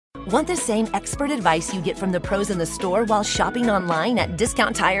Want the same expert advice you get from the pros in the store while shopping online at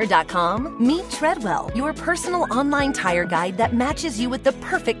DiscountTire.com? Meet Treadwell, your personal online tire guide that matches you with the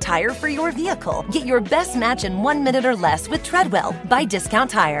perfect tire for your vehicle. Get your best match in 1 minute or less with Treadwell by Discount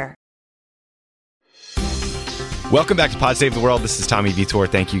Tire. Welcome back to Pod Save the World. This is Tommy Vitor.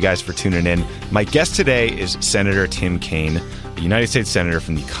 Thank you guys for tuning in. My guest today is Senator Tim Kaine, a United States Senator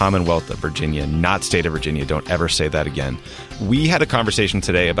from the Commonwealth of Virginia, not state of Virginia. Don't ever say that again. We had a conversation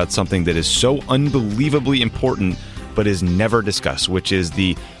today about something that is so unbelievably important but is never discussed, which is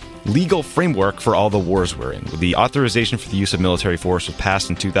the legal framework for all the wars we're in. The authorization for the use of military force was passed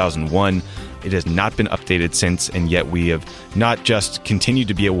in 2001. It has not been updated since, and yet we have not just continued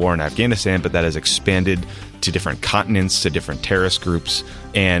to be at war in Afghanistan, but that has expanded to different continents, to different terrorist groups,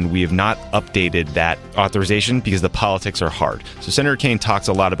 and we have not updated that authorization because the politics are hard. So Senator Kaine talks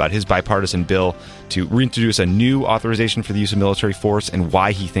a lot about his bipartisan bill to reintroduce a new authorization for the use of military force and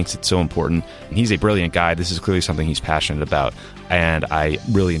why he thinks it's so important. And he's a brilliant guy. This is clearly something he's passionate about, and I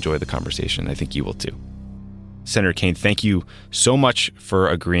really enjoy the conversation. I think you will too. Senator Kaine, thank you so much for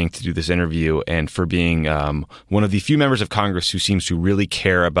agreeing to do this interview and for being one of the few members of Congress who seems to really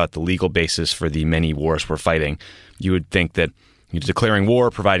care about the legal basis for the many wars we're fighting. You would think that declaring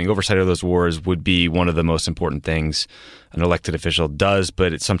war, providing oversight of those wars would be one of the most important things an elected official does,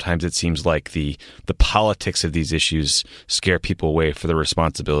 but sometimes it seems like the politics of these issues scare people away for the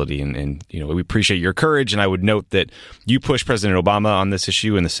responsibility. And we appreciate your courage, and I would note that you pushed President Obama on this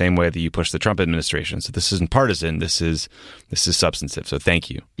issue in the same way that you pushed the Trump administration. So this isn't partisan. This is substantive. So thank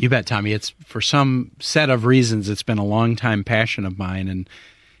you. You bet, Tommy. It's for some set of reasons. It's been a long-time passion of mine,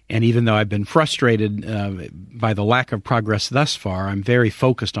 and even though I've been frustrated by the lack of progress thus far, I'm very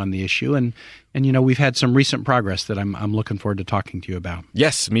focused on the issue. And we've had some recent progress that I'm looking forward to talking to you about.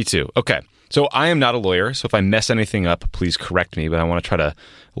 Yes, me too. Okay. So I am not a lawyer, so if I mess anything up, please correct me. But I want to try to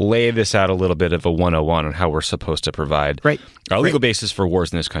lay this out a little bit of a 101 on how we're supposed to provide our legal basis for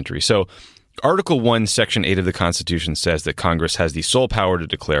wars in this country. So Article 1, Section 8 of the Constitution says that Congress has the sole power to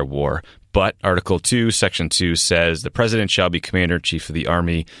declare war. But Article 2, Section 2 says the president shall be Commander-in-Chief of the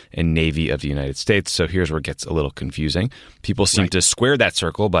Army and Navy of the United States. So here's where it gets a little confusing. People seem to square that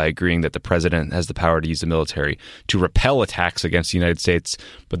circle by agreeing that the president has the power to use the military to repel attacks against the United States.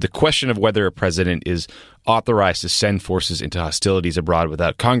 But the question of whether a president is authorized to send forces into hostilities abroad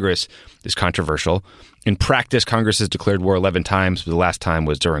without Congress is controversial. In practice, Congress has declared war 11 times, but the last time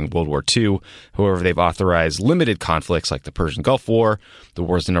was during World War II. However, they've authorized limited conflicts like the Persian Gulf War, the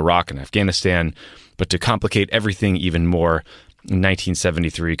wars in Iraq and Afghanistan. But to complicate everything even more, in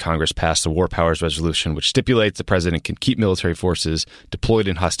 1973, Congress passed the War Powers Resolution, which stipulates the president can keep military forces deployed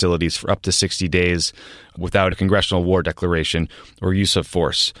in hostilities for up to 60 days without a congressional war declaration or use of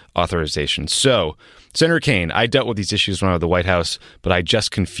force authorization. So, Senator Kaine, I dealt with these issues when I was at the White House, but I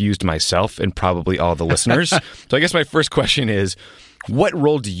just confused myself and probably all the listeners. So I guess my first question is, what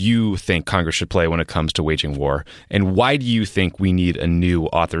role do you think Congress should play when it comes to waging war? And why do you think we need a new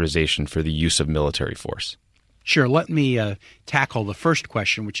authorization for the use of military force? Sure. Let me tackle the first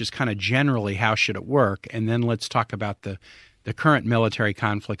question, which is kind of generally how should it work? And then let's talk about the current military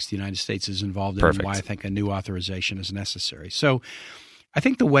conflicts the United States is involved in and why I think a new authorization is necessary. So I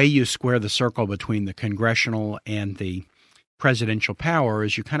think the way you square the circle between the congressional and the presidential power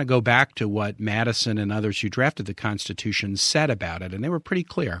is you kind of go back to what Madison and others who drafted the Constitution said about it, and they were pretty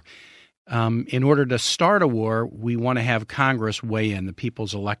clear. In order to start a war, we want to have Congress weigh in, the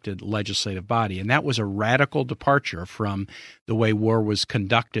people's elected legislative body. And that was a radical departure from the way war was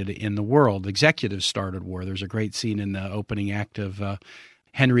conducted in the world. Executives started war. There's a great scene in the opening act of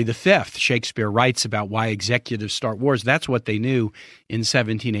Henry V. Shakespeare writes about why executives start wars. That's what they knew in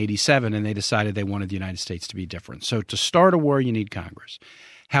 1787, and they decided they wanted the United States to be different. So to start a war, you need Congress.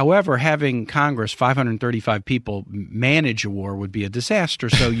 However, having Congress, 535 people, manage a war would be a disaster.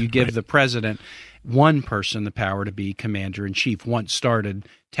 So you give the president, one person, the power to be commander-in-chief. Once started,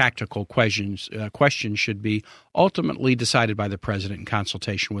 tactical questions should be ultimately decided by the president in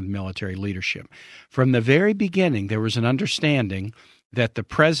consultation with military leadership. From the very beginning, there was an understanding that the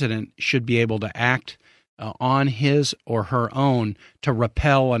president should be able to act on his or her own to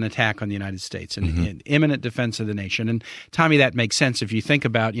repel an attack on the United States in imminent defense of the nation. And, Tommy, that makes sense. If you think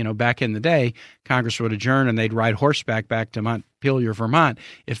about, back in the day, Congress would adjourn and they'd ride horseback back to Montpelier, Vermont.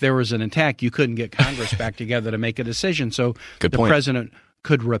 If there was an attack, you couldn't get Congress back together to make a decision. So the president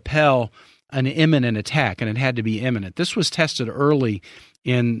could repel an imminent attack, and it had to be imminent. This was tested early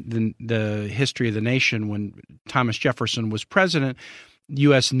in the history of the nation when Thomas Jefferson was president.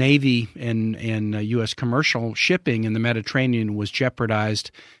 U.S. Navy and U.S. commercial shipping in the Mediterranean was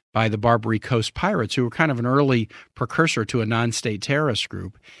jeopardized by the Barbary Coast Pirates, who were kind of an early precursor to a non-state terrorist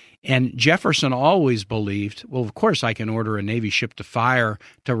group. And Jefferson always believed, well, of course I can order a Navy ship to fire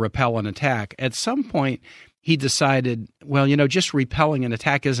to repel an attack. At some point, he decided, well, just repelling an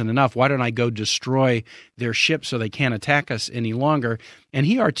attack isn't enough. Why don't I go destroy their ship so they can't attack us any longer? And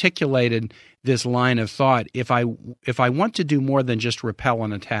he articulated this line of thought: if I want to do more than just repel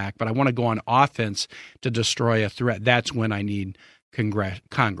an attack, but I want to go on offense to destroy a threat, that's when I need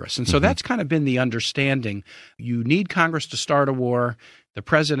Congress. And so that's kind of been the understanding. You need Congress to start a war. The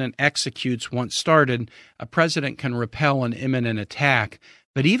president executes once started. A president can repel an imminent attack.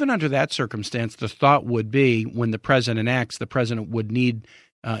 But even under that circumstance, the thought would be when the president acts, the president would need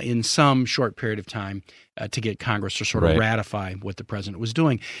in some short period of time to get Congress to sort of ratify what the president was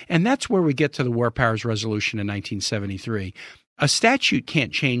doing. And that's where we get to the War Powers Resolution in 1973. A statute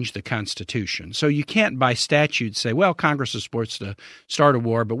can't change the Constitution. So you can't by statute say, well, Congress is supposed to start a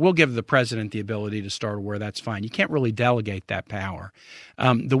war, but we'll give the president the ability to start a war. That's fine. You can't really delegate that power.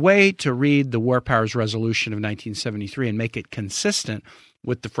 The way to read the War Powers Resolution of 1973 and make it consistent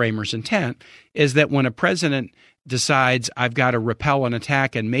with the framers' intent is that when a president decides I've got to repel an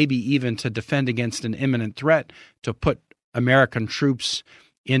attack and maybe even to defend against an imminent threat to put American troops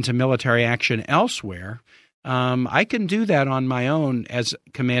into military action elsewhere, I can do that on my own as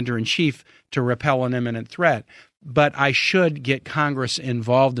commander-in-chief to repel an imminent threat, but I should get Congress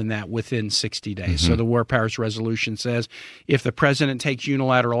involved in that within 60 days. So the War Powers Resolution says if the president takes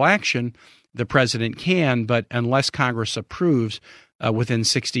unilateral action, the president can, but unless Congress approves within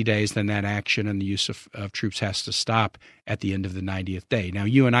 60 days, then that action and the use of troops has to stop at the end of the 90th day. Now,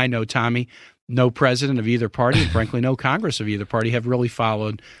 you and I know, Tommy, no president of either party, and frankly, no Congress of either party have really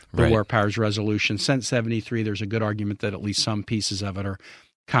followed the War Powers Resolution. Since 73, there's a good argument that at least some pieces of it are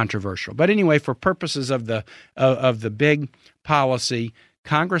controversial. But anyway, for purposes of the big policy,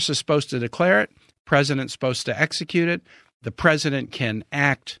 Congress is supposed to declare it, president's supposed to execute it, the president can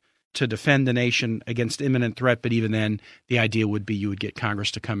act to defend the nation against imminent threat, but even then, the idea would be you would get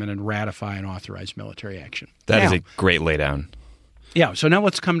Congress to come in and ratify and authorize military action. That is a great laydown. Yeah, so now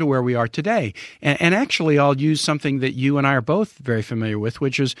let's come to where we are today. And actually, I'll use something that you and I are both very familiar with,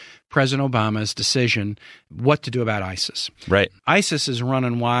 which is President Obama's decision what to do about ISIS. Right. ISIS is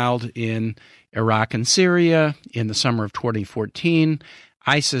running wild in Iraq and Syria in the summer of 2014.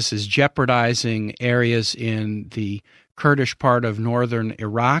 ISIS is jeopardizing areas in the Kurdish part of northern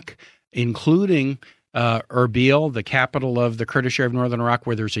Iraq, including Erbil, the capital of the Kurdish area of northern Iraq,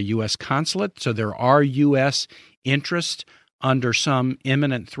 where there's a U.S. consulate. So there are U.S. interests under some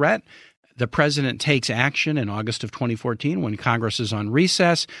imminent threat. The president takes action in August of 2014 when Congress is on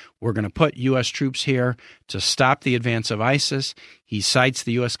recess. We're going to put U.S. troops here to stop the advance of ISIS. He cites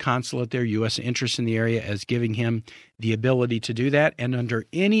the U.S. consulate there, U.S. interests in the area, as giving him the ability to do that. And under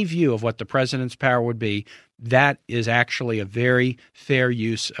any view of what the president's power would be, that is actually a very fair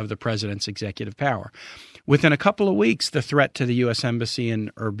use of the president's executive power. Within a couple of weeks, the threat to the U.S. Embassy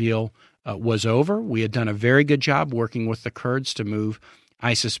in Erbil was over. We had done a very good job working with the Kurds to move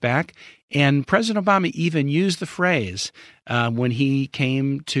ISIS back. And President Obama even used the phrase when he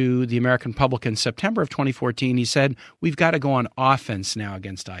came to the American public in September of 2014. He said, we've got to go on offense now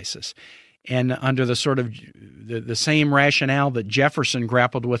against ISIS. And under the sort of the same rationale that Jefferson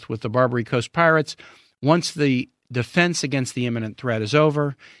grappled with the Barbary Coast Pirates, once the defense against the imminent threat is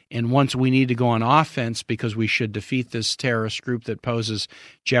over, and once we need to go on offense because we should defeat this terrorist group that poses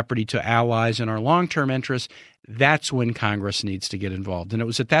jeopardy to allies and our long-term interests, that's when Congress needs to get involved. And it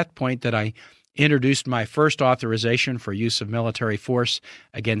was at that point that I introduced my first authorization for use of military force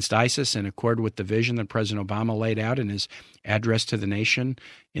against ISIS in accord with the vision that President Obama laid out in his address to the nation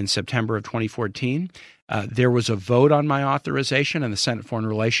in September of 2014. There was a vote on my authorization in the Senate Foreign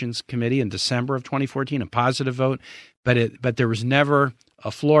Relations Committee in December of 2014, a positive vote, but there was never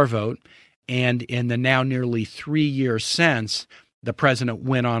a floor vote. And in the now nearly 3 years since, the president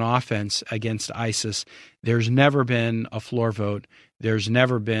went on offense against ISIS. There's never been a floor vote. There's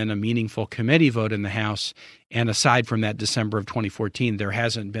never been a meaningful committee vote in the House. And aside from that December of 2014, there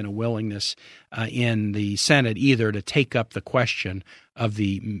hasn't been a willingness in the Senate either to take up the question of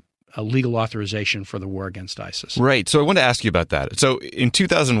the legal authorization for the war against ISIS. Right. So I want to ask you about that. So in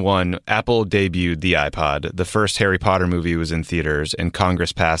 2001, Apple debuted the iPod. The first Harry Potter movie was in theaters, and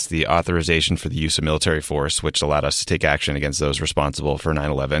Congress passed the authorization for the use of military force, which allowed us to take action against those responsible for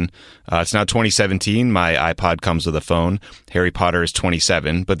 9/11. It's now 2017. My iPod comes with a phone. Harry Potter is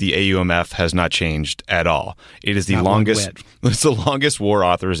 27, but the AUMF has not changed at all. It is the It's the longest war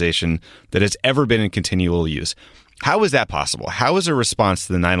authorization that has ever been in continual use. How is that possible? How is a response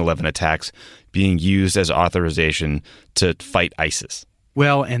to the 9/11 attacks being used as authorization to fight ISIS?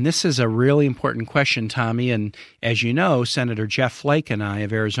 Well, and this is a really important question, Tommy. And as you know, Senator Jeff Flake and I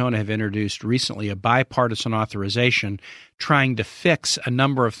of Arizona have introduced recently a bipartisan authorization trying to fix a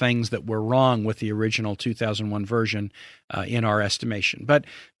number of things that were wrong with the original 2001 version in our estimation. But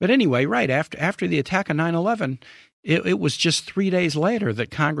anyway, right after the attack on 9/11, it was just 3 days later that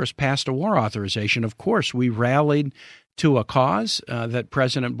Congress passed a war authorization. Of course, we rallied to a cause that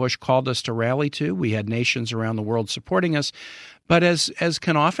President Bush called us to rally to. We had nations around the world supporting us. But as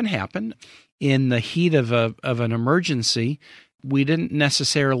can often happen in the heat of an emergency, we didn't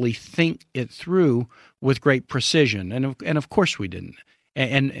necessarily think it through with great precision. And of course we didn't.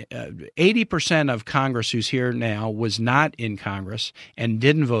 And 80% of Congress who's here now was not in Congress and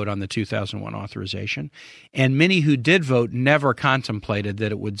didn't vote on the 2001 authorization. And many who did vote never contemplated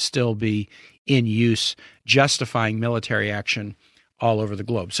that it would still be in use, justifying military action all over the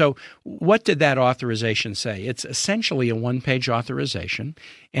globe. So what did that authorization say? It's essentially a one-page authorization,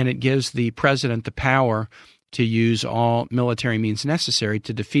 and it gives the president the power to use all military means necessary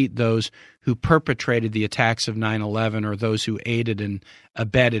to defeat those who perpetrated the attacks of 9/11 or those who aided and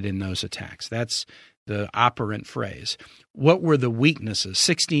abetted in those attacks. That's the operant phrase. What were the weaknesses?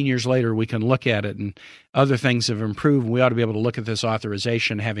 16 years later, we can look at it, and other things have improved. We ought to be able to look at this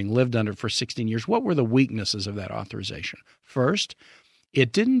authorization, having lived under it for 16 years. What were the weaknesses of that authorization? First,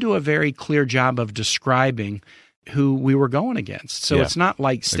 it didn't do a very clear job of describing who we were going against. So it's not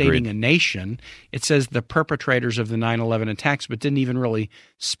like stating a nation. It says the perpetrators of the 9/11 attacks, but didn't even really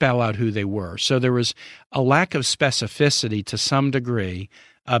spell out who they were. So there was a lack of specificity to some degree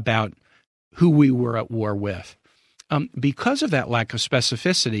about who we were at war with. Because of that lack of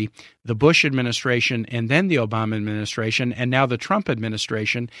specificity, the Bush administration and then the Obama administration and now the Trump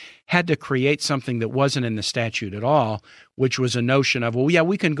administration had to create something that wasn't in the statute at all, which was a notion of, well, yeah,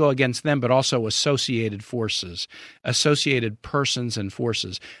 we can go against them, but also associated forces, associated persons and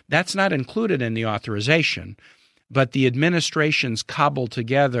forces. That's not included in the authorization, but the administrations cobbled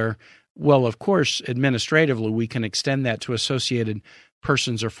together, well, of course, administratively, we can extend that to associated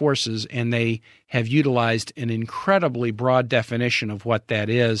persons or forces, and they have utilized an incredibly broad definition of what that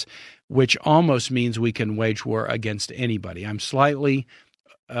is, which almost means we can wage war against anybody. I'm slightly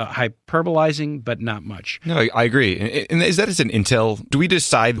hyperbolizing, but not much. No, I agree. And is that as an intel? Do we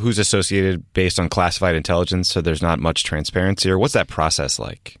decide who's associated based on classified intelligence so there's not much transparency, or what's that process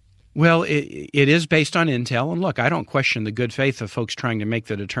like? Well, it is based on intel. And look, I don't question the good faith of folks trying to make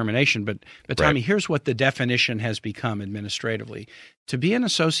the determination. But Tommy, here's what the definition has become administratively. To be an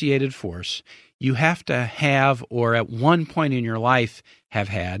associated force, you have to have, or at one point in your life have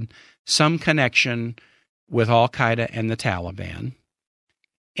had, some connection with al-Qaeda and the Taliban.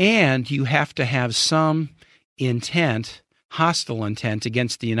 And you have to have some intent, hostile intent,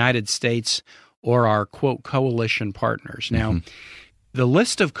 against the United States or our, quote, coalition partners. Now, the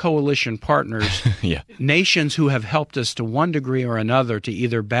list of coalition partners, nations who have helped us to one degree or another to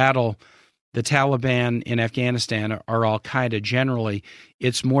either battle the Taliban in Afghanistan or al-Qaeda generally,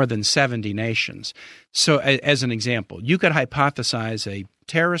 it's more than 70 nations. So as an example, you could hypothesize a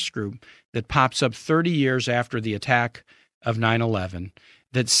terrorist group that pops up 30 years after the attack of 9/11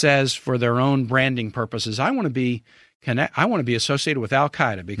 that says for their own branding purposes, I want to be associated with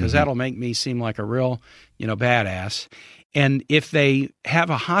al-Qaeda because that'll make me seem like a real, badass. And if they have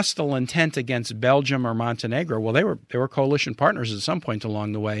a hostile intent against Belgium or Montenegro, well, they were coalition partners at some point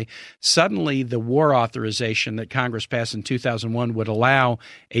along the way. Suddenly, the war authorization that Congress passed in 2001 would allow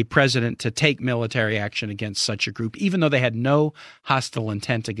a president to take military action against such a group, even though they had no hostile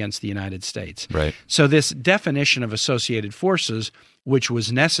intent against the United States. Right. So this definition of associated forces, which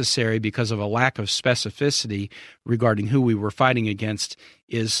was necessary because of a lack of specificity regarding who we were fighting against,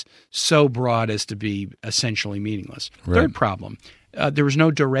 is so broad as to be essentially meaningless. Right. Third problem, there was no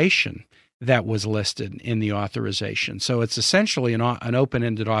duration that was listed in the authorization. So it's essentially an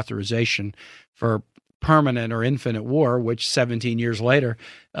open-ended authorization for permanent or infinite war, which 17 years later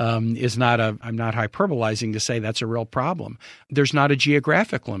is not I'm not hyperbolizing to say that's a real problem. There's not a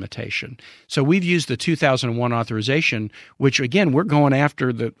geographic limitation. So we've used the 2001 authorization, which again, we're going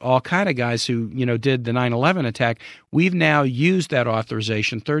after the al-Qaeda guys who, did the 9/11 attack. We've now used that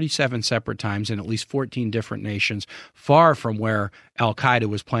authorization 37 separate times in at least 14 different nations, far from where al-Qaeda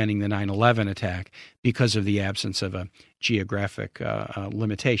was planning the 9/11 attack because of the absence of a geographic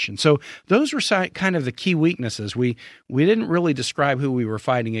limitation. So those were kind of the key weaknesses. We didn't really describe who we were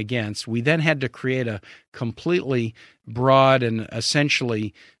fighting against. We then had to create a completely broad and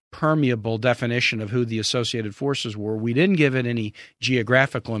essentially permeable definition of who the associated forces were. We didn't give it any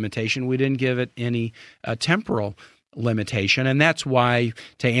geographic limitation. We didn't give it any temporal limitation. And that's why,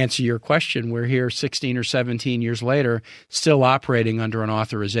 to answer your question, we're here 16 or 17 years later, still operating under an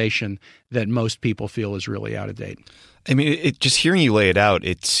authorization that most people feel is really out of date. I mean, just hearing you lay it out,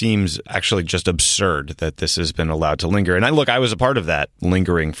 it seems actually just absurd that this has been allowed to linger. And I was a part of that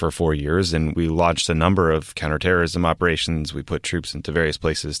lingering for 4 years, and we launched a number of counterterrorism operations. We put troops into various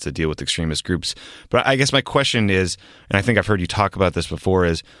places to deal with extremist groups. But I guess my question is, and I think I've heard you talk about this before,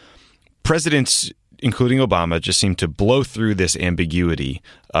 is presidents, including Obama, just seem to blow through this ambiguity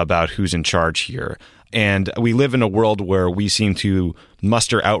about who's in charge here. And we live in a world where we seem to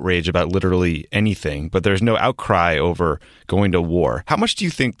muster outrage about literally anything, but there's no outcry over going to war. How much do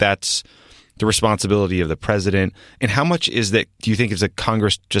you think that's the responsibility of the president? And how much is that, do you think, is that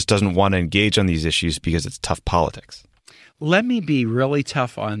Congress just doesn't want to engage on these issues because it's tough politics? Let me be really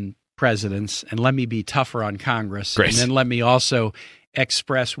tough on presidents, and let me be tougher on Congress. Great. And then let me also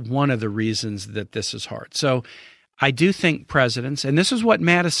express one of the reasons that this is hard. So I do think presidents, and this is what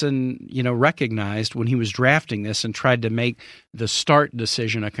Madison, recognized when he was drafting this and tried to make the START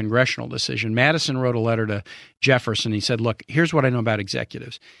decision a congressional decision. Madison wrote a letter to Jefferson. He said, look, here's what I know about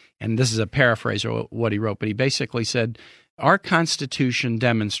executives. And this is a paraphrase of what he wrote, but he basically said, our Constitution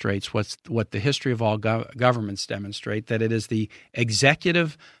demonstrates what the history of all governments demonstrate, that it is the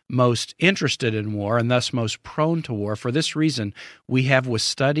executive most interested in war and thus most prone to war. For this reason, we have with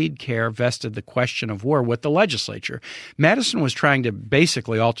studied care vested the question of war with the legislature. Madison was trying to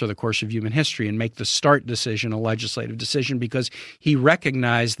basically alter the course of human history and make the START decision a legislative decision because he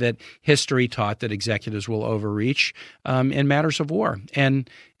recognized that history taught that executives will overreach in matters of war, and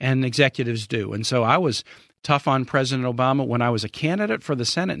executives do. And so I was tough on President Obama when I was a candidate for the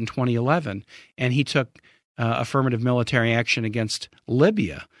Senate in 2011, and he took affirmative military action against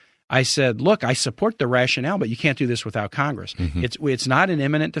Libya. I said, look, I support the rationale, but you can't do this without Congress. Mm-hmm. It's not an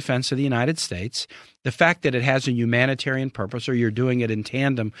imminent defense of the United States. The fact that it has a humanitarian purpose or you're doing it in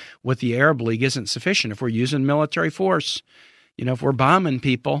tandem with the Arab League isn't sufficient. If we're using military force, if we're bombing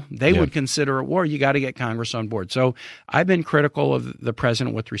people, they would consider it war. You got to get Congress on board. So I've been critical of the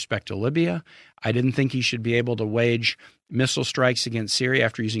president with respect to Libya. I didn't think he should be able to wage missile strikes against Syria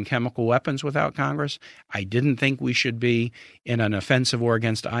after using chemical weapons without Congress. I didn't think we should be in an offensive war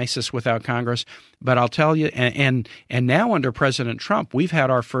against ISIS without Congress. But I'll tell you, and now under President Trump, we've had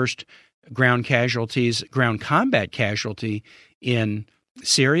our first ground combat casualty in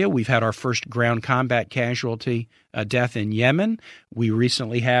Syria. We've had our first ground combat casualty death in Yemen. We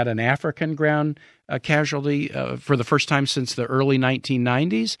recently had an African ground casualty for the first time since the early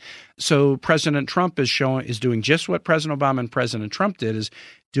 1990s. So President Trump is doing just what President Obama and President Trump did, is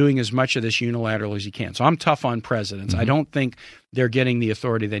doing as much of this unilaterally as he can. So I'm tough on presidents. Mm-hmm. I don't think they're getting the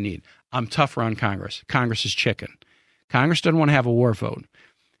authority they need. I'm tougher on Congress. Congress is chicken. Congress doesn't want to have a war vote.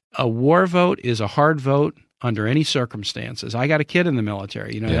 A war vote is a hard vote under any circumstances. I got a kid in the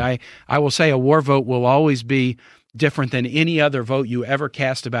military. I will say a war vote will always be different than any other vote you ever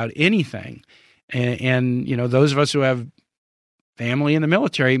cast about anything. And those of us who have family in the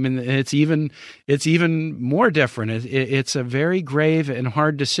military, I mean, it's even more different. It's a very grave and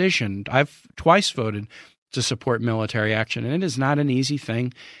hard decision. I've twice voted to support military action, and it is not an easy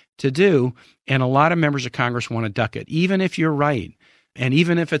thing to do. And a lot of members of Congress want to duck it, even if you're right. And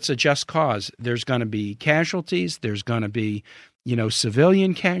even if it's a just cause, there's going to be casualties. There's going to be,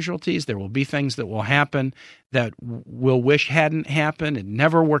 civilian casualties. There will be things that will happen that we'll wish hadn't happened. It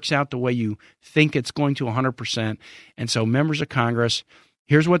never works out the way you think it's going to 100%. And so members of Congress,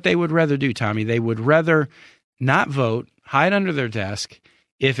 here's what they would rather do, Tommy. They would rather not vote, hide under their desk.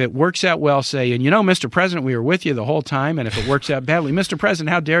 If it works out well, say, and Mr. President, we were with you the whole time. And if it works out badly, Mr. President,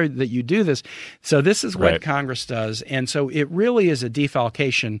 how dare that you do this? So this is what Congress does. And so it really is a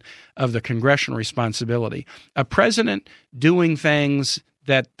defalcation of the congressional responsibility. A president doing things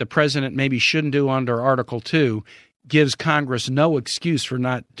that the president maybe shouldn't do under Article 2 gives Congress no excuse for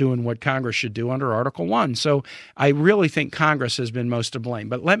not doing what Congress should do under Article 1. So I really think Congress has been most to blame.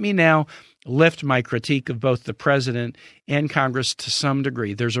 But let me now lift my critique of both the president and Congress to some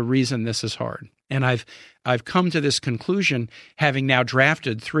degree. There's a reason this is hard. And I've come to this conclusion having now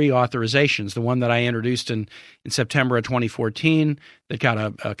drafted 3 authorizations, the one that I introduced in September of 2014 that got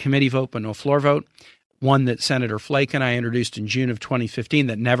a committee vote but no floor vote, one that Senator Flake and I introduced in June of 2015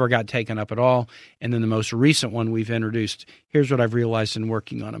 that never got taken up at all, and then the most recent one we've introduced. Here's what I've realized in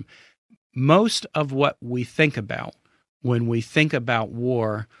working on them. Most of what we think about when we think about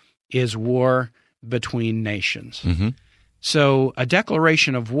war is war between nations. Mm-hmm. So a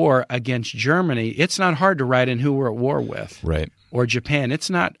declaration of war against Germany, it's not hard to write in who we're at war with. Right. Or Japan, it's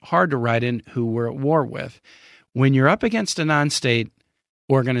not hard to write in who we're at war with. When you're up against a non-state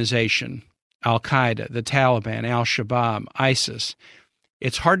organization, Al-Qaeda, the Taliban, Al-Shabaab, ISIS.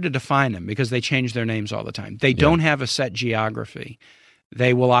 It's hard to define them because they change their names all the time. They don't have a set geography.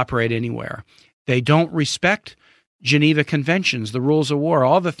 They will operate anywhere. They don't respect Geneva Conventions, the rules of war,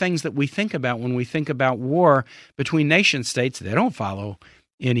 all the things that we think about when we think about war between nation states. They don't follow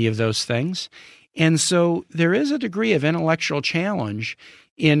any of those things. And so there is a degree of intellectual challenge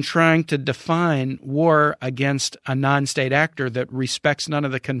in trying to define war against a non-state actor that respects none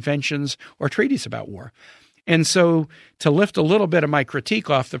of the conventions or treaties about war. And so to lift a little bit of my critique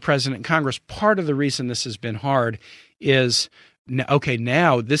off the president and Congress, part of the reason this has been hard is, okay,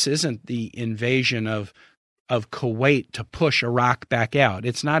 now this isn't the invasion of Kuwait to push Iraq back out.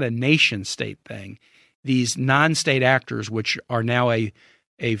 It's not a nation state thing. These non-state actors, which are now a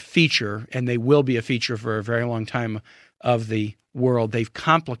feature, and they will be a feature for a very long time of the world, they've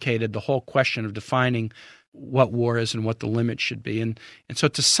complicated the whole question of defining what war is and what the limit should be. And so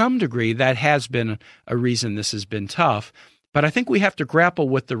to some degree, that has been a reason this has been tough. But I think we have to grapple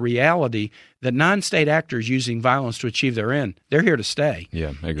with the reality that non-state actors using violence to achieve their end, they're here to stay.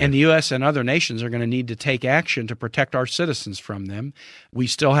 Yeah, I agree. And the U.S. and other nations are going to need to take action to protect our citizens from them. We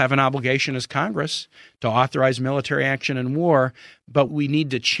still have an obligation as Congress to authorize military action in war, but we need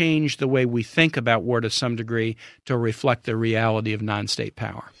to change the way we think about war to some degree to reflect the reality of non-state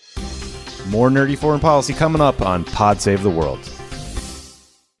power. More nerdy foreign policy coming up on Pod Save the World.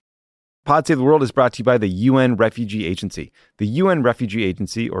 Pod Save the World is brought to you by the UN Refugee Agency. The UN Refugee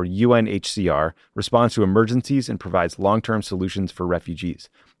Agency, or UNHCR, responds to emergencies and provides long-term solutions for refugees.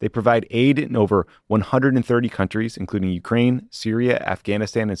 They provide aid in over 130 countries, including Ukraine, Syria,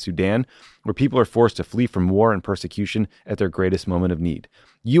 Afghanistan, and Sudan, where people are forced to flee from war and persecution at their greatest moment of need.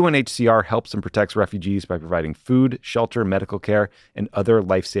 UNHCR helps and protects refugees by providing food, shelter, medical care, and other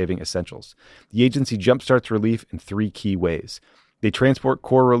life-saving essentials. The agency jumpstarts relief in 3 key ways. They transport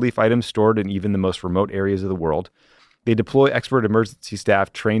core relief items stored in even the most remote areas of the world. They deploy expert emergency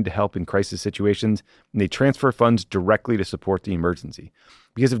staff trained to help in crisis situations, and they transfer funds directly to support the emergency.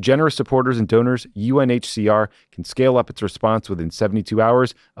 Because of generous supporters and donors, UNHCR can scale up its response within 72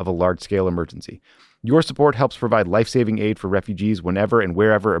 hours of a large-scale emergency. Your support helps provide life-saving aid for refugees whenever and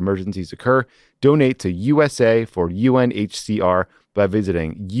wherever emergencies occur. Donate to USA for UNHCR by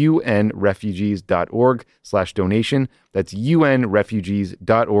visiting unrefugees.org/donation. That's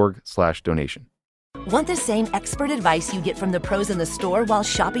unrefugees.org/donation. Want the same expert advice you get from the pros in the store while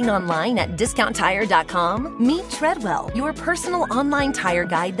shopping online at discounttire.com? Meet Treadwell, your personal online tire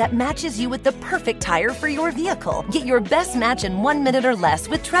guide that matches you with the perfect tire for your vehicle. Get your best match in 1 minute or less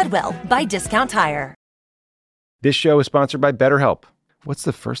with Treadwell by Discount Tire. This show is sponsored by BetterHelp. What's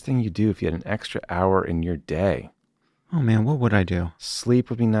the first thing you do if you had an extra hour in your day? Oh, man, what would I do? Sleep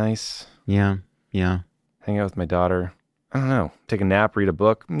would be nice. Yeah. Hang out with my daughter. I don't know. Take a nap, read a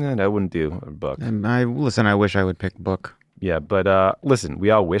book. I wouldn't do a book. I wish I would pick a book. Yeah, but listen, we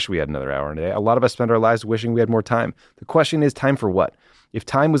all wish we had another hour in a day. A lot of us spend our lives wishing we had more time. The question is, time for what? If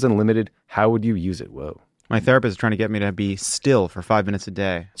time was unlimited, how would you use it? Whoa. My therapist is trying to get me to be still for 5 minutes a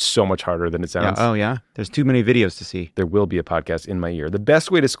day. So much harder than it sounds. Yeah. Oh, yeah? There's too many videos to see. There will be a podcast in my ear. The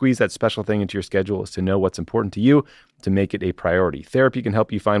best way to squeeze that special thing into your schedule is to know what's important to you, to make it a priority. Therapy can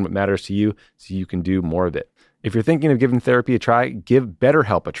help you find what matters to you so you can do more of it. If you're thinking of giving therapy a try, give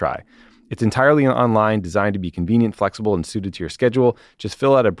BetterHelp a try. It's entirely online, designed to be convenient, flexible, and suited to your schedule. Just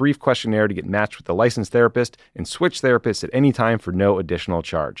fill out a brief questionnaire to get matched with a licensed therapist and switch therapists at any time for no additional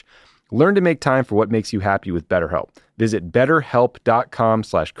charge. Learn to make time for what makes you happy with BetterHelp. Visit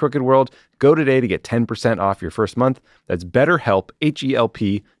betterhelp.com/crookedworld. Go today to get 10% off your first month. That's BetterHelp,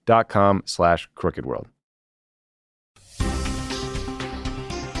 HELP.com/crookedworld.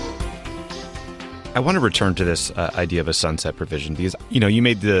 I want to return to this idea of a sunset provision because, you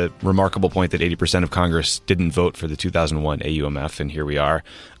made the remarkable point that 80% of Congress didn't vote for the 2001 AUMF, and here we are.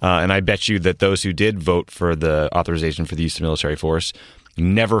 And I bet you that those who did vote for the authorization for the use of military force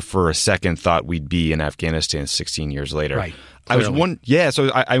never for a second thought we'd be in Afghanistan 16 years later. Right.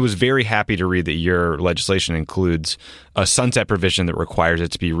 So I was very happy to read that your legislation includes a sunset provision that requires it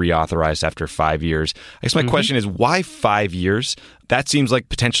to be reauthorized after 5 years. I guess my question is, why 5 years? That seems like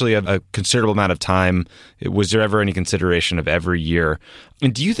potentially a considerable amount of time. Was there ever any consideration of every year?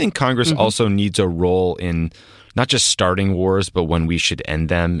 And do you think Congress also needs a role in not just starting wars, but when we should end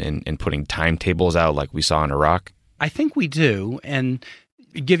them and putting timetables out like we saw in Iraq? I think we do. And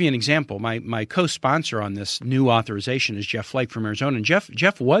give you an example. My co-sponsor on this new authorization is Jeff Flake from Arizona. And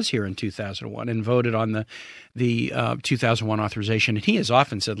Jeff was here in 2001 and voted on the 2001 authorization. And he has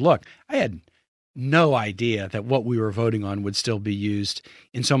often said, look, I had no idea that what we were voting on would still be used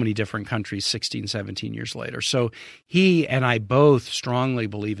in so many different countries 16, 17 years later. So he and I both strongly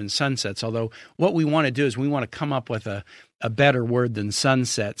believe in sunsets, although what we want to do is we want to come up with a better word than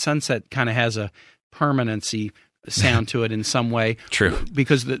sunset. Sunset kind of has a permanency sound to it in some way. True.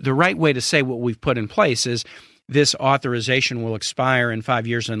 Because the right way to say what we've put in place is this authorization will expire in 5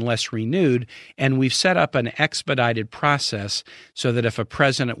 years unless renewed, and we've set up an expedited process so that if a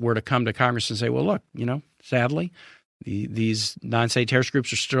president were to come to Congress and say, well, look, sadly, these non-state terrorist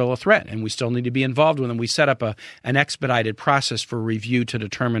groups are still a threat, and we still need to be involved with them. We set up an expedited process for review to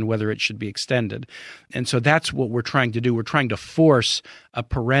determine whether it should be extended. And so that's what we're trying to do. We're trying to force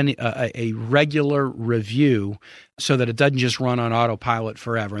a regular review so that it doesn't just run on autopilot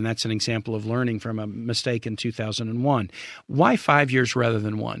forever. And that's an example of learning from a mistake in 2001. Why 5 years rather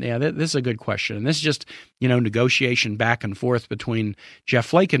than one? Yeah, this is a good question. And this is just, negotiation back and forth between Jeff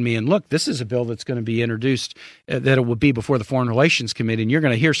Flake and me. And look, this is a bill that's going to be introduced, that it will be before the Foreign Relations Committee. And you're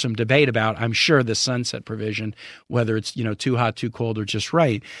going to hear some debate about, I'm sure, the sunset provision, whether it's, too hot, too cold, or just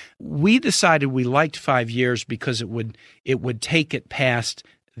right. We decided we liked 5 years because it would take it past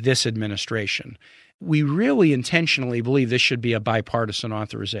this administration. We really intentionally believe this should be a bipartisan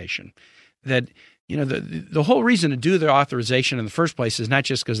authorization. That, the whole reason to do the authorization in the first place is not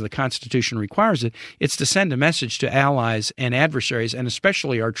just because the Constitution requires it. It's to send a message to allies and adversaries, and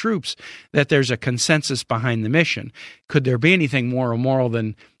especially our troops, that there's a consensus behind the mission. Could there be anything more immoral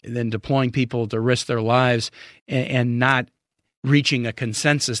than deploying people to risk their lives and not reaching a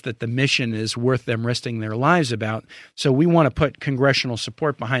consensus that the mission is worth them risking their lives about? So we want to put congressional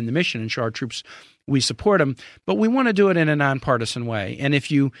support behind the mission and show our troops we support them, but we want to do it in a nonpartisan way. And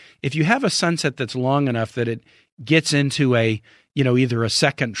if you have a sunset that's long enough that it gets into either a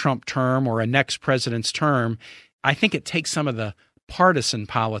second Trump term or a next president's term, I think it takes some of the partisan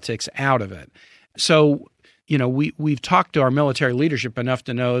politics out of it. So, we've talked to our military leadership enough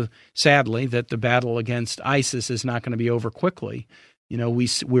to know, sadly, that the battle against ISIS is not going to be over quickly.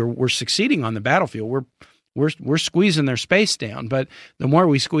 We're succeeding on the battlefield. We're squeezing their space down, but the more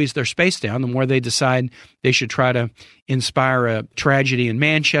we squeeze their space down, the more they decide they should try to inspire a tragedy in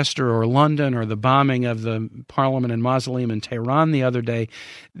Manchester or London or the bombing of the Parliament and Mausoleum in Tehran the other day.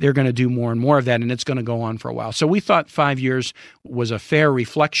 They're going to do more and more of that, and it's going to go on for a while. So we thought 5 years was a fair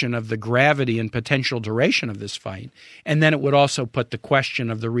reflection of the gravity and potential duration of this fight, and then it would also put the question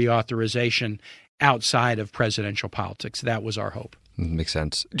of the reauthorization outside of presidential politics. That was our hope. Makes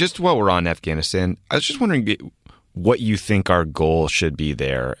sense. Just while we're on Afghanistan, I was just wondering what you think our goal should be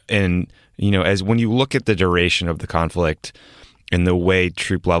there. And, as when you look at the duration of the conflict and the way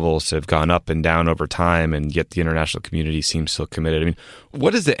troop levels have gone up and down over time, and yet the international community seems so committed. I mean,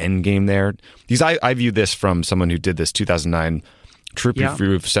 what is the end game there? Because I view this from someone who did this 2009 troop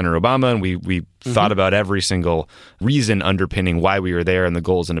review of Senator Obama, and we thought about every single reason underpinning why we were there and the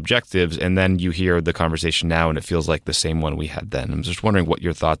goals and objectives, and then you hear the conversation now and it feels like the same one we had then. I'm just wondering what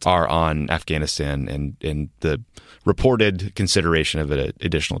your thoughts are on Afghanistan and the reported consideration of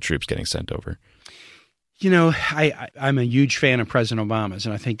additional troops getting sent over. I'm a huge fan of President Obama's,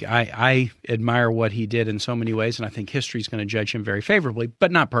 and I think I admire what he did in so many ways, and I think history is going to judge him very favorably,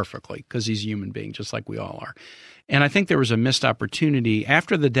 but not perfectly, because he's a human being, just like we all are. And I think there was a missed opportunity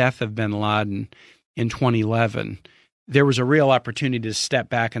after the death of bin Laden in 2011. There was a real opportunity to step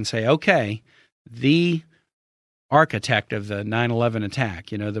back and say, okay, the architect of the 9/11 attack,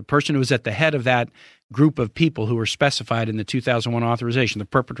 the person who was at the head of that group of people who were specified in the 2001 authorization, the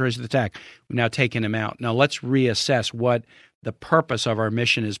perpetrators of the attack, we've now taken him out. Now let's reassess what the purpose of our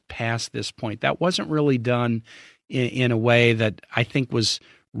mission is past this point. That wasn't really done in a way that I think was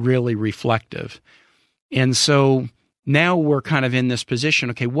really reflective. And so now we're kind of in this position.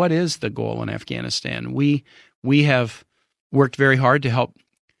 Okay, what is the goal in Afghanistan? We have worked very hard to help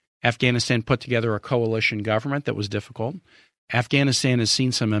Afghanistan put together a coalition government that was difficult. Afghanistan has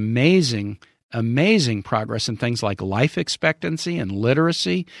seen some amazing progress in things like life expectancy and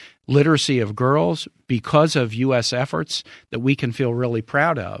literacy of girls, because of U.S. efforts that we can feel really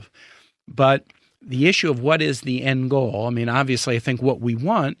proud of. But the issue of what is the end goal, obviously I think what we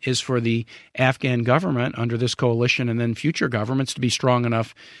want is for the Afghan government under this coalition and then future governments to be strong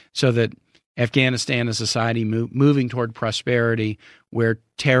enough so that Afghanistan is a society moving toward prosperity, where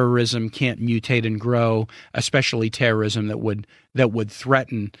terrorism can't mutate and grow, especially terrorism that would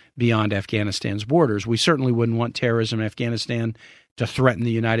threaten beyond Afghanistan's borders. We certainly wouldn't want terrorism in Afghanistan to threaten the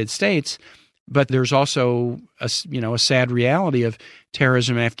United States, but there's also a sad reality of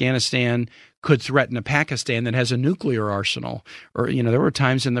terrorism in Afghanistan could threaten a Pakistan that has a nuclear arsenal. Or, there were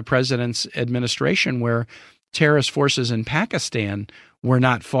times in the president's administration where terrorist forces in Pakistan were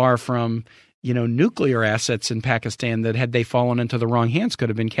not far from nuclear assets in Pakistan that, had they fallen into the wrong hands, could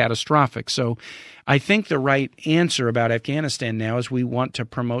have been catastrophic. So I think the right answer about Afghanistan now is we want to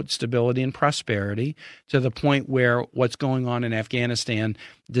promote stability and prosperity to the point where what's going on in Afghanistan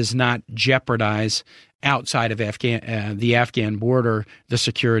does not jeopardize outside of the Afghan border the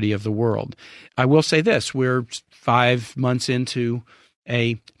security of the world. I will say this, we're 5 months into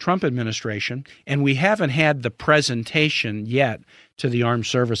a Trump administration, and we haven't had the presentation yet to the Armed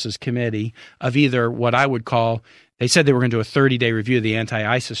Services Committee of either what I would call, they said they were going to do a 30-day review of the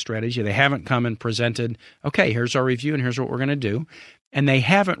anti-ISIS strategy. They haven't come and presented, okay, here's our review and here's what we're going to do. And they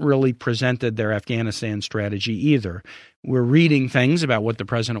haven't really presented their Afghanistan strategy either. We're reading things about what the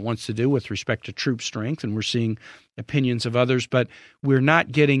president wants to do with respect to troop strength, and we're seeing opinions of others, but we're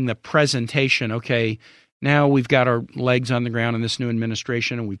not getting the presentation, okay, now we've got our legs on the ground in this new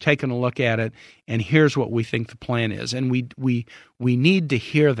administration, and we've taken a look at it, and here's what we think the plan is. And we need to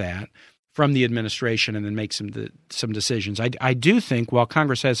hear that from the administration and then make some decisions. I do think, while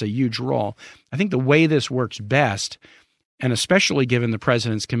Congress has a huge role, I think the way this works best, and especially given the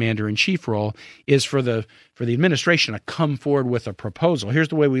president's commander-in-chief role, is for the administration to come forward with a proposal. Here's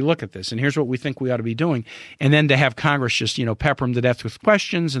the way we look at this, and here's what we think we ought to be doing, and then to have Congress just pepper them to death with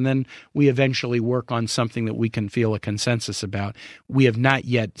questions, and then we eventually work on something that we can feel a consensus about. We have not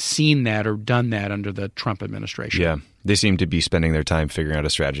yet seen that or done that under the Trump administration. Yeah. They seem to be spending their time figuring out a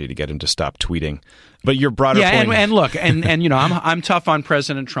strategy to get him to stop tweeting. But your broader point... and look, I'm tough on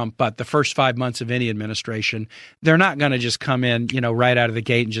President Trump, but the first 5 months of any administration, they're not going to just come in, right out of the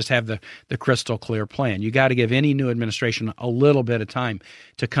gate and just have the crystal clear plan. You got to give any new administration a little bit of time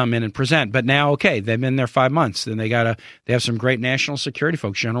to come in and present. But now, okay, they've been there 5 months, then they have some great national security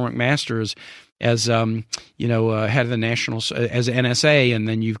folks. General McMaster is as head of the national as NSA, and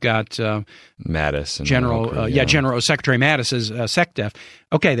then you've got Mattis and General Secretary Mattis as SecDef.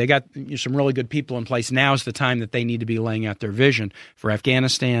 Okay, they got some really good people in place. Now's the time that they need to be laying out their vision for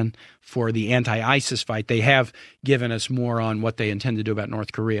Afghanistan, for the anti-ISIS fight. They have given us more on what they intend to do about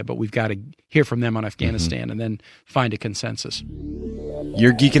North Korea, but we've got to hear from them on Afghanistan and then find a consensus.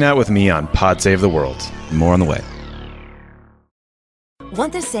 You're geeking out with me on Pod Save the World. More on the way.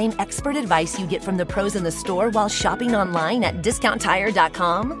 Want the same expert advice you get from the pros in the store while shopping online at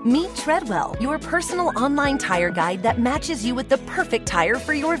discounttire.com? Meet Treadwell, your personal online tire guide that matches you with the perfect tire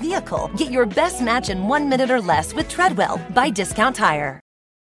for your vehicle. Get your best match in 1 minute or less with Treadwell by Discount Tire.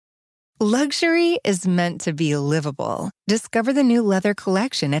 Luxury is meant to be livable. Discover the new leather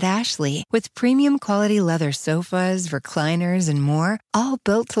collection at Ashley with premium quality leather sofas, recliners, and more, all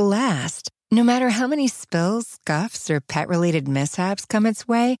built to last. No matter how many spills, scuffs, or pet-related mishaps come its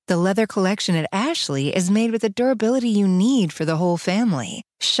way, the leather collection at Ashley is made with the durability you need for the whole family.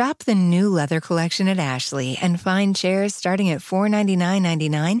 Shop the new leather collection at Ashley and find chairs starting at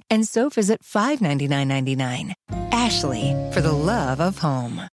 $499.99 and sofas at $599.99. Ashley, for the love of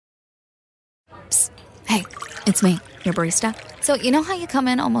home. Psst. Hey, it's me, your barista. So you know how you come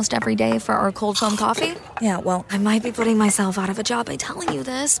in almost every day for our cold foam coffee? Yeah, well, I might be putting myself out of a job by telling you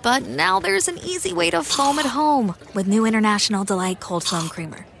this, but now there's an easy way to foam at home with new International Delight Cold Foam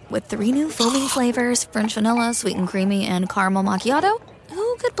Creamer. With 3 new foaming flavors, French vanilla, sweet and creamy, and caramel macchiato,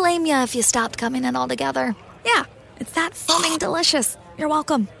 who could blame you if you stopped coming in altogether? Yeah, it's that foaming delicious. You're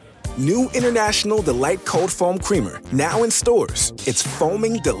welcome. New International Delight Cold Foam Creamer, now in stores. It's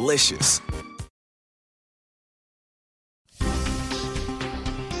foaming delicious.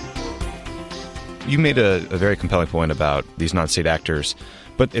 You made a very compelling point about these non-state actors,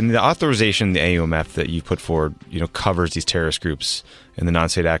 but in the authorization, the AUMF that you put forward, covers these terrorist groups and the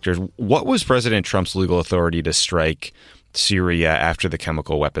non-state actors. What was President Trump's legal authority to strike Syria after the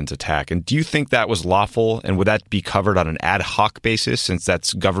chemical weapons attack? And do you think that was lawful? And would that be covered on an ad hoc basis since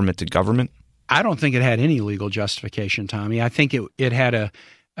that's government to government? I don't think it had any legal justification, Tommy. I think it had a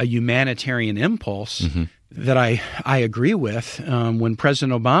humanitarian impulse that I agree with. When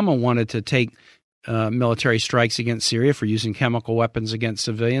President Obama wanted to take military strikes against Syria for using chemical weapons against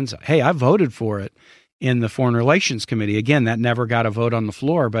civilians, hey, I voted for it in the Foreign Relations Committee. Again, that never got a vote on the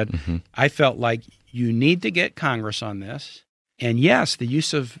floor, but I felt like you need to get Congress on this. And yes, the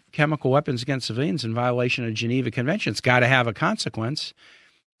use of chemical weapons against civilians in violation of Geneva Convention's got to have a consequence.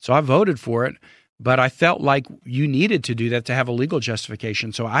 So I voted for it, but I felt like you needed to do that to have a legal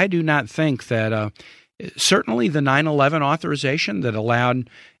justification. So I do not think that certainly the 9/11 authorization that allowed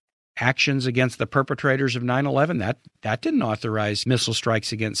actions against the perpetrators of 9/11, that didn't authorize missile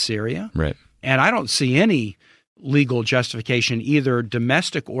strikes against Syria. Right. And I don't see any legal justification, either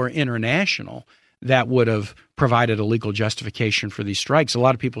domestic or international, that would have provided a legal justification for these strikes. A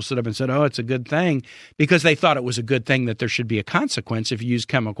lot of people stood up and said, oh, it's a good thing, because they thought it was a good thing that there should be a consequence if you use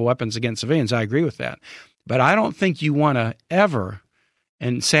chemical weapons against civilians. I agree with that. But I don't think you want to ever,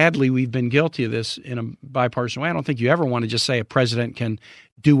 and sadly we've been guilty of this in a bipartisan way, I don't think you ever want to just say a president can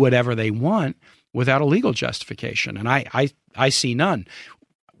do whatever they want without a legal justification. And I see none.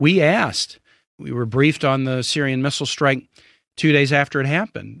 We were briefed on the Syrian missile strike 2 days after it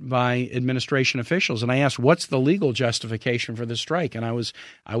happened by administration officials. And I asked, what's the legal justification for the strike? And I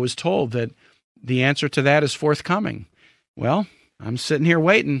was told that the answer to that is forthcoming. Well, I'm sitting here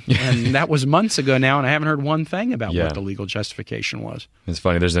waiting, and that was months ago now, and I haven't heard one thing about what the legal justification was. It's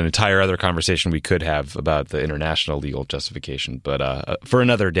funny. There's an entire other conversation we could have about the international legal justification, but for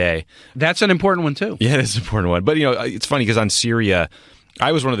another day. That's an important one, too. Yeah, it's an important one. But, it's funny because on Syria,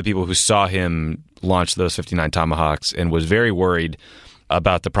 I was one of the people who saw him launch those 59 Tomahawks and was very worried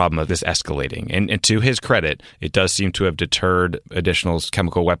about the problem of this escalating. And to his credit, it does seem to have deterred additional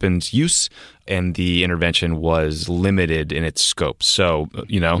chemical weapons use, and the intervention was limited in its scope. So,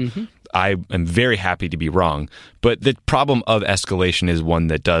 I am very happy to be wrong. But the problem of escalation is one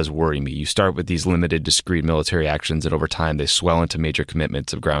that does worry me. You start with these limited, discrete military actions, and over time they swell into major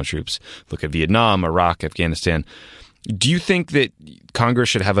commitments of ground troops. Look at Vietnam, Iraq, Afghanistan. Do you think that Congress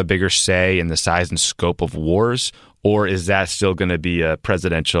should have a bigger say in the size and scope of wars, or is that still going to be a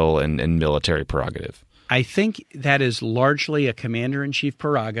presidential and military prerogative? I think that is largely a commander-in-chief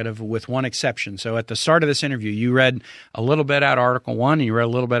prerogative, with one exception. So at the start of this interview, you read a little bit out Article 1 and you read a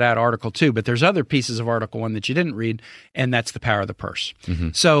little bit out Article 2, but there's other pieces of Article 1 that you didn't read, and that's the power of the purse. Mm-hmm.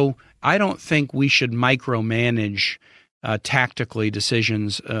 So I don't think we should micromanage tactically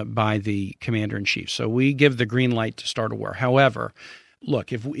decisions by the commander-in-chief. So we give the green light to start a war. However,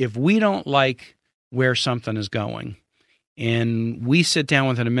 look, if we don't like where something is going, and we sit down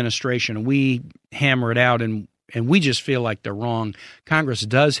with an administration and we hammer it out and we just feel like they're wrong, Congress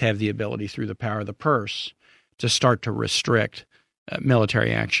does have the ability through the power of the purse to start to restrict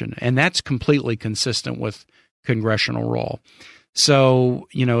military action. And that's completely consistent with congressional role. So,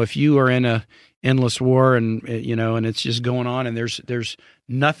 if you are in a endless war and it's just going on and there's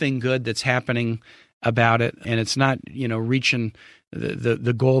nothing good that's happening about it, and it's not, reaching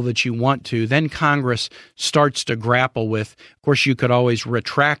the goal that you want to, then Congress starts to grapple with, of course, you could always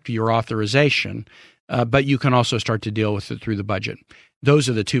retract your authorization, but you can also start to deal with it through the budget. Those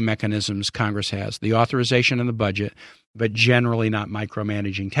are the two mechanisms Congress has, the authorization and the budget, but generally not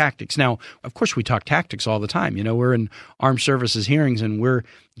micromanaging tactics. Now, of course, we talk tactics all the time. We're in armed services hearings and we're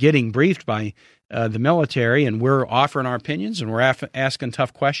getting briefed by the military, and we're offering our opinions and we're asking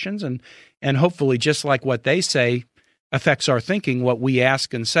tough questions. And hopefully, just like what they say affects our thinking, what we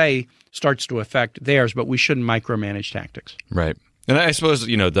ask and say starts to affect theirs, but we shouldn't micromanage tactics. Right. And I suppose,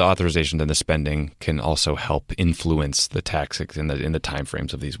 the authorization and the spending can also help influence the tactics in the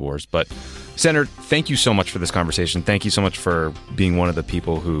timeframes of these wars. But, Senator, thank you so much for this conversation. Thank you so much for being one of the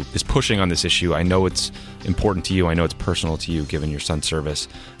people who is pushing on this issue. I know it's important to you. I know it's personal to you, given your son's service.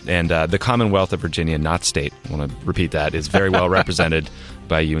 And the Commonwealth of Virginia, not state, I want to repeat that, is very well represented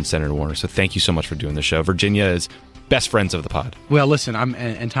by you and Senator Warner. So thank you so much for doing the show. Virginia is best friends of the pod. Well, listen,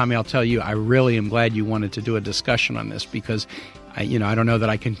 and Tommy, I'll tell you, I really am glad you wanted to do a discussion on this, because I don't know that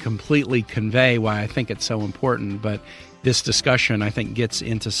I can completely convey why I think it's so important, but this discussion, I think, gets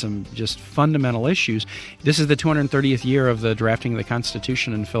into some just fundamental issues. This is the 230th year of the drafting of the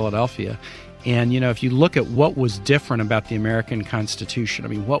Constitution in Philadelphia. And, if you look at what was different about the American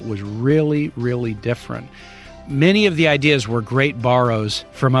Constitution, what was really, really different, many of the ideas were great borrows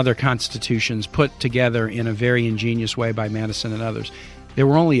from other constitutions put together in a very ingenious way by Madison and others. There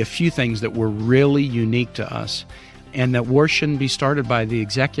were only a few things that were really unique to us, and that war shouldn't be started by the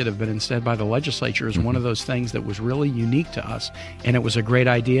executive, but instead by the legislature is one of those things that was really unique to us. And it was a great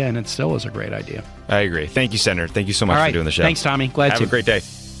idea, and it still is a great idea. I agree. Thank you, Senator. Thank you so much for doing the show. Thanks, Tommy. Glad to. Have a great day.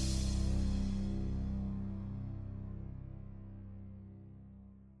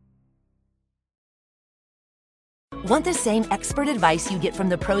 Want the same expert advice you get from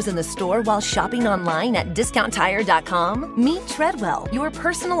the pros in the store while shopping online at discounttire.com? Meet Treadwell, your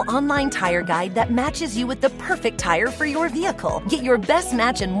personal online tire guide that matches you with the perfect tire for your vehicle. Get your best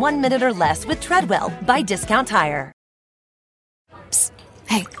match in 1 minute or less with Treadwell by Discount Tire. Psst.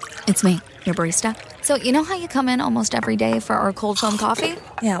 Hey, it's me, your barista. So you know how you come in almost every day for our cold foam coffee?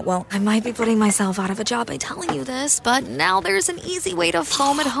 Yeah, well, I might be putting myself out of a job by telling you this, but now there's an easy way to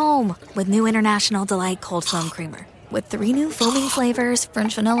foam at home with new International Delight Cold Foam Creamer. With 3 new foaming flavors,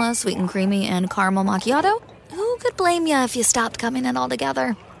 French vanilla, sweet and creamy, and caramel macchiato, who could blame you if you stopped coming in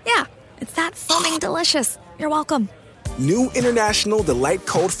altogether? Yeah, it's that foaming delicious. You're welcome. New International Delight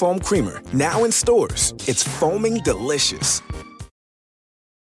Cold Foam Creamer, now in stores. It's foaming delicious.